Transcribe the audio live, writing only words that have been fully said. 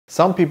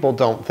Some people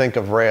don't think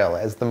of rail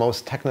as the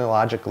most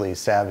technologically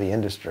savvy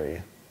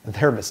industry.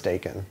 They're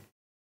mistaken.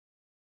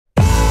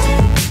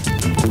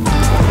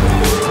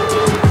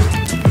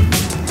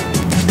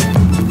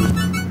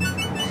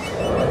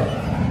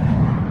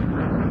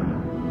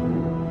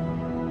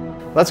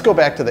 Let's go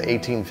back to the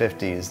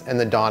 1850s and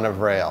the dawn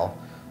of rail.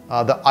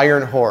 The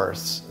iron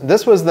horse.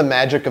 This was the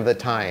magic of the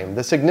time.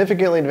 The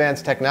significantly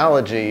advanced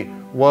technology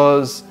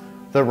was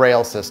the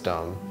rail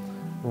system.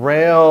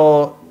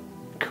 Rail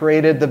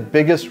created the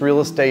biggest real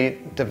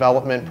estate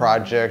development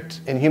project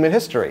in human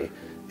history.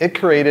 It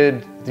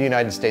created the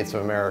United States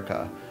of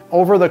America.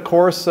 Over the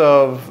course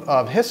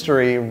of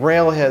history,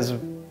 rail has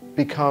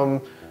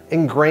become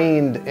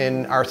ingrained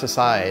in our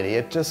society.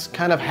 It just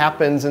kind of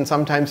happens, and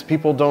sometimes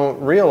people don't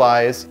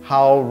realize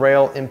how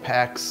rail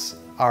impacts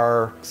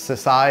our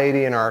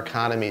society and our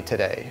economy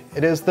today.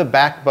 It is the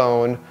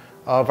backbone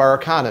of our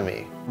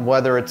economy,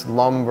 whether it's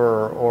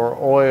lumber or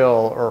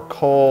oil or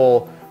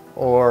coal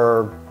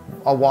or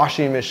a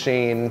washing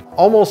machine.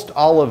 Almost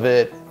all of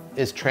it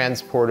is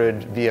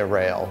transported via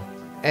rail.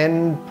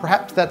 And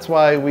perhaps that's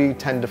why we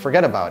tend to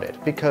forget about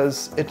it,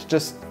 because it's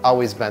just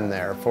always been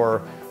there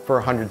for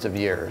hundreds of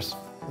years.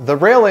 The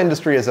rail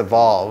industry has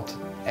evolved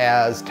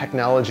as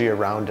technology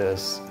around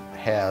us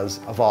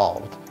has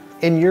evolved.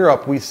 In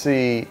Europe, we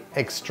see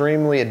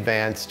extremely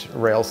advanced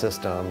rail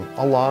system,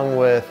 along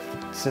with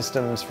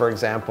systems, for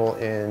example,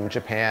 in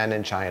Japan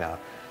and China.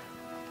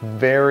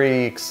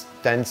 Very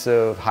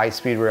extensive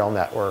high-speed rail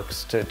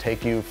networks to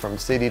take you from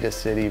city to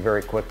city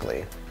very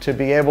quickly. To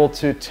be able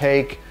to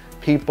take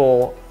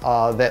people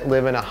that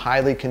live in a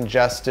highly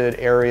congested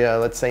area,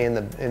 let's say in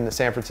the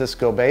San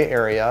Francisco Bay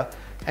Area,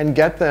 and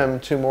get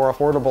them to more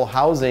affordable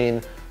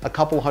housing a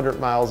couple hundred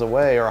miles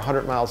away or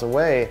 100 miles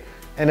away.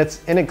 And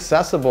it's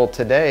inaccessible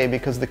today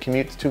because the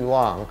commute's too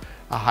long.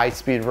 A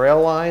high-speed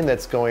rail line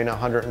that's going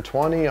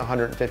 120,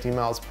 150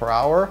 miles per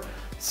hour,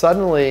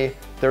 suddenly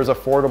there's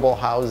affordable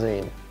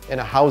housing in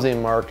a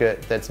housing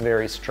market that's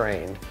very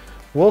strained.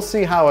 We'll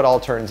see how it all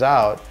turns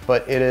out,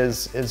 but it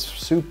is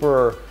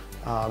super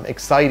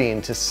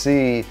exciting to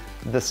see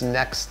this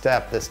next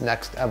step, this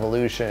next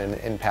evolution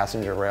in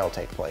passenger rail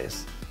take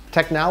place.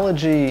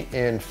 Technology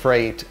in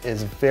freight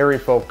is very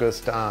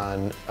focused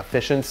on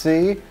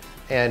efficiency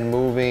and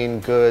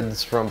moving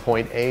goods from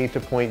point A to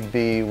point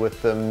B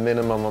with the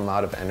minimum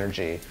amount of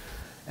energy.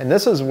 And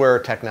this is where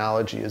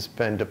technology has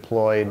been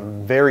deployed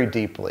very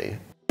deeply.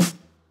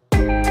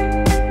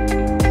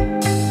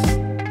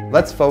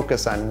 Let's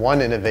focus on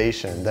one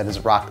innovation that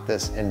has rocked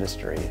this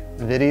industry: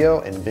 video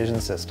and vision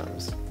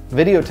systems.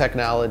 Video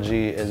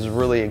technology is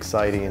really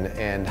exciting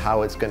and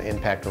how it's going to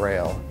impact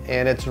rail.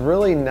 And it's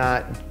really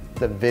not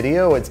the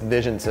video, it's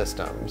vision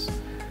systems.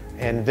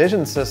 And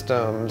vision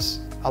systems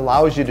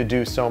allows you to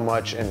do so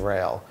much in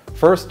rail.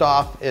 First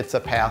off, it's a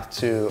path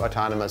to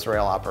autonomous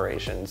rail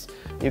operations.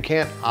 You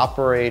can't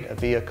operate a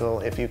vehicle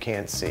if you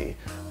can't see.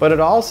 But it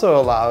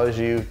also allows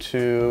you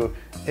to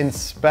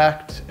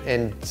inspect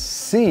and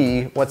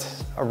see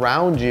what's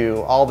around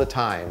you all the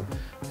time.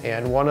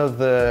 And one of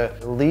the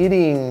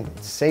leading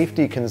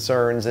safety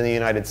concerns in the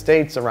United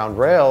States around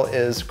rail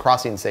is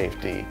crossing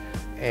safety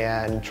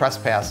and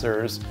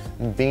trespassers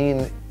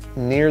being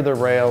near the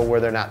rail where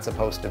they're not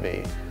supposed to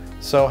be.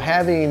 So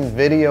having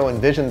video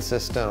and vision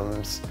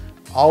systems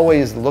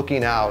always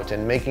looking out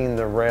and making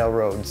the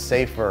railroad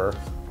safer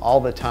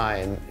all the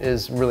time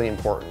is really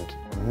important.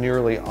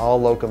 Nearly all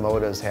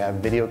locomotives have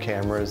video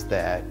cameras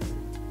that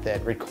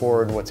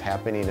record what's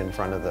happening in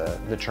front of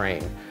the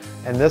train.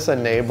 And this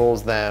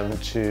enables them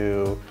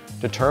to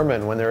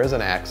determine when there is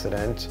an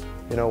accident,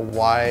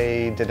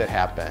 why did it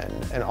happen?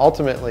 And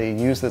ultimately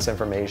use this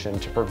information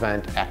to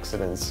prevent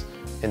accidents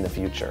in the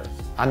future.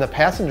 On the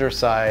passenger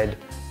side,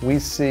 we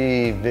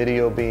see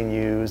video being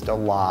used a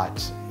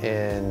lot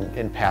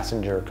in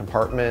passenger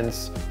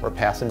compartments where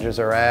passengers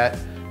are at.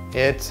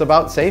 It's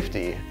about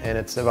safety and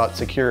it's about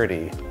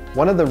security.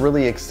 One of the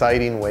really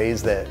exciting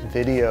ways that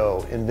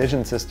video and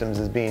vision systems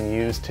is being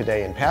used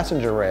today in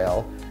passenger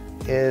rail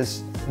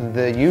is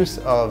the use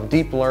of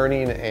deep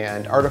learning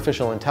and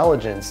artificial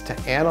intelligence to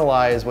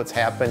analyze what's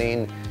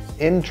happening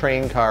in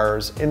train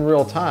cars in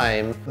real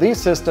time. These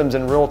systems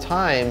in real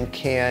time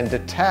can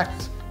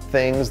detect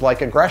things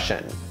like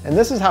aggression. And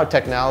this is how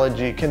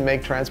technology can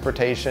make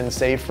transportation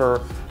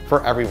safer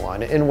for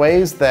everyone in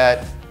ways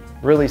that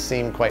really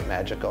seem quite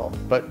magical,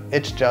 but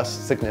it's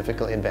just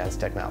significantly advanced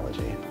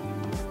technology.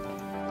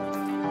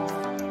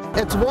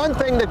 It's one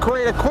thing to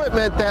create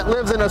equipment that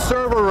lives in a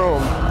server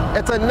room.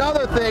 It's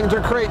another thing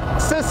to create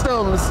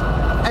systems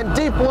and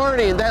deep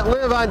learning that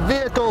live on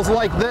vehicles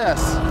like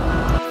this.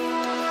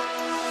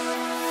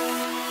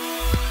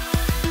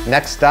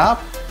 Next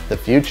stop, the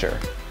future.